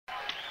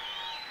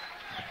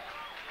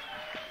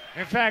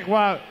In fact,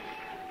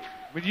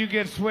 when you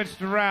get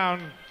switched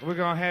around, we're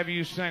going to have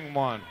you sing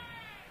one.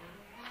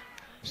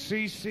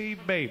 CC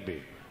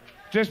Baby.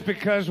 Just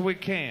because we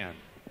can.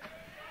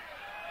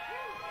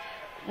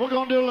 We're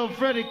going to do a little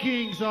Freddie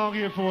King song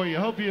here for you.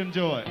 Hope you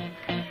enjoy it.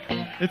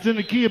 It's in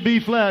the key of B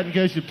flat in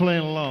case you're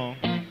playing along.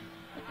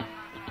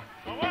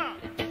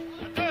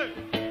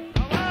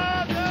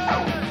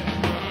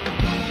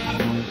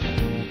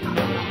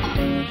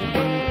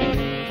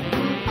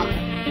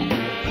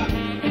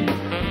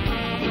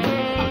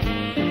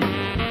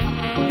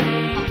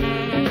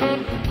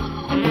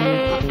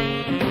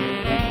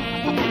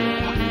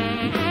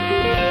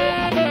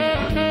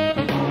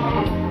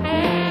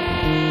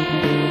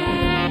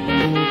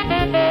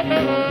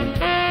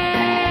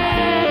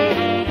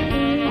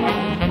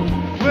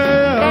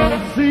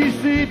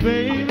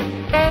 Baby,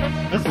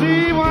 I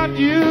see what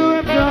you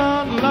have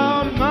done,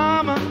 Lord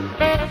Mama.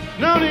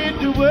 No need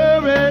to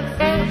worry,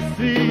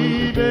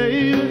 see,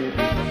 baby.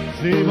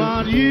 See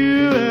what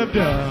you have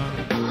done.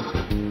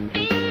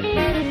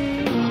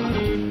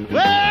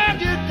 Well,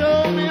 you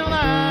told me a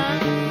lie,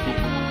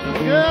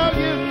 girl,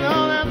 you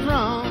know that's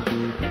wrong.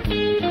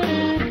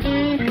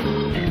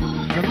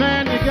 The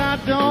man you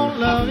got don't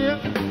love you.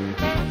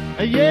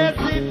 Yes,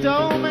 he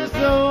told me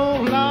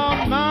so,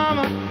 Lord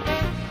Mama.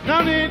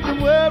 No need to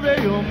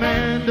worry, your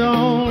man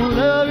don't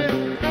love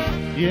you.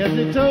 Yes,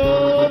 he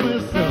told me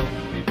so.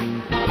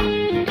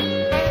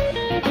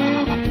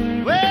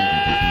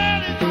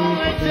 Well, he's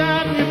only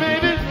jiving you,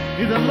 baby.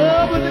 He's in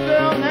love with the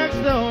girl next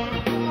door.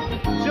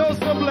 Joe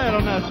Sublett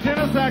on that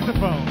tenor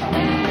saxophone.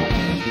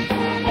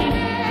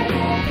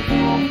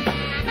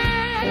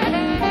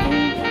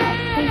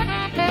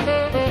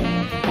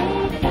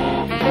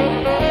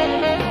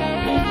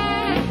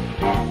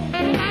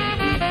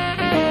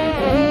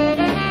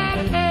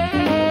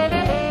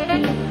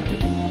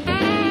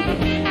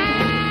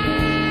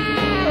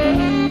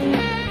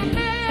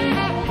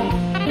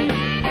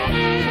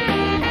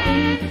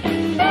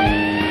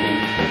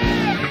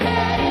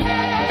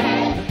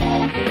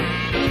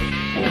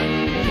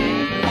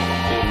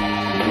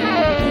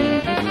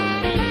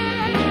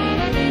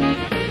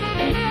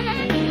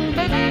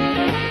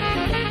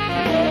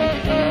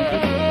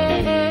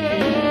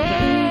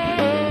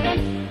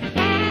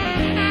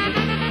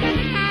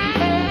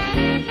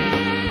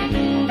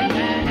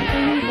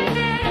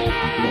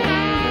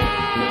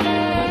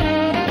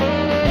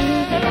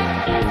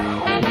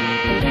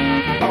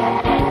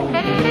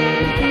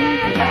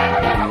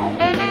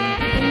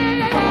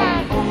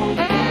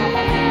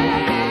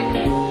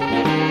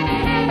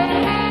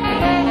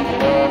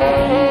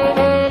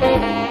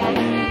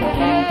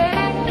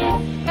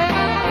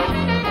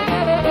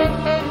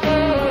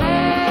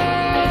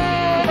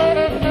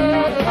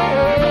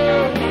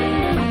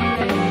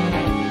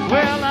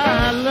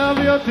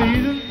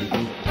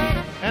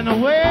 And the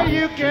way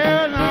you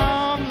carry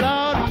on,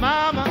 Lord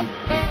Mama,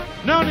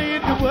 no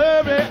need to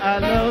worry, I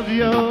love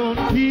your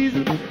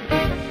teasing,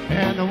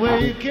 and the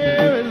way you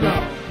carry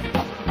on.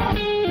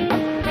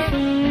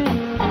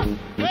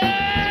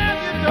 Well,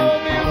 you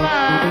told me a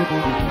lie,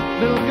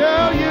 little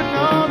girl, you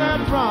know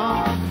that's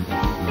wrong.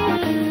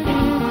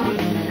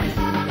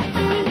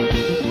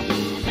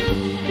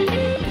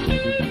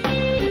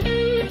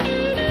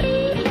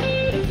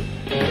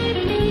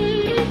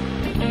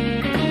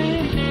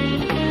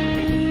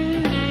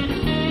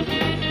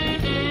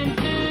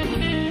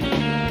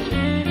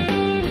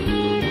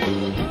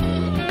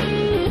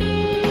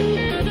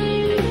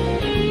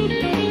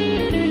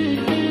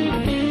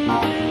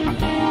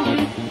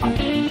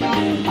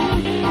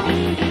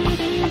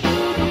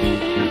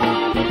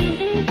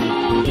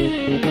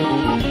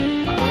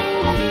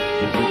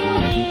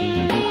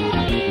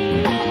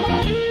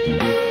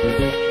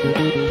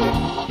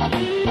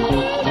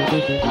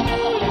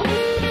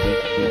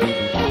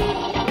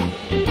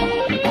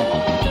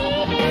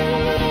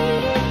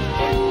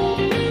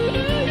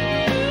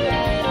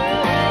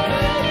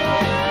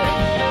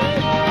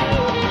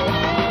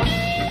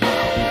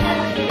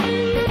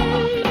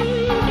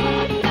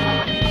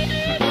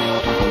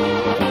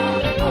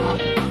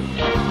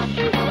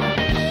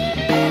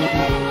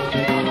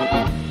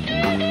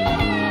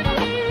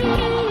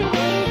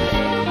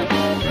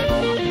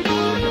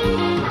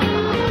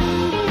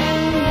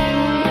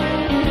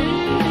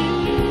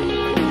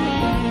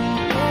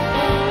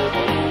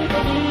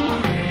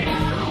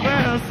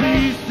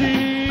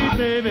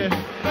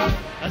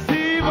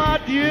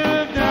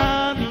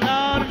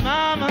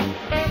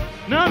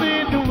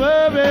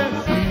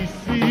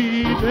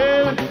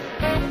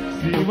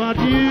 What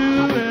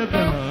you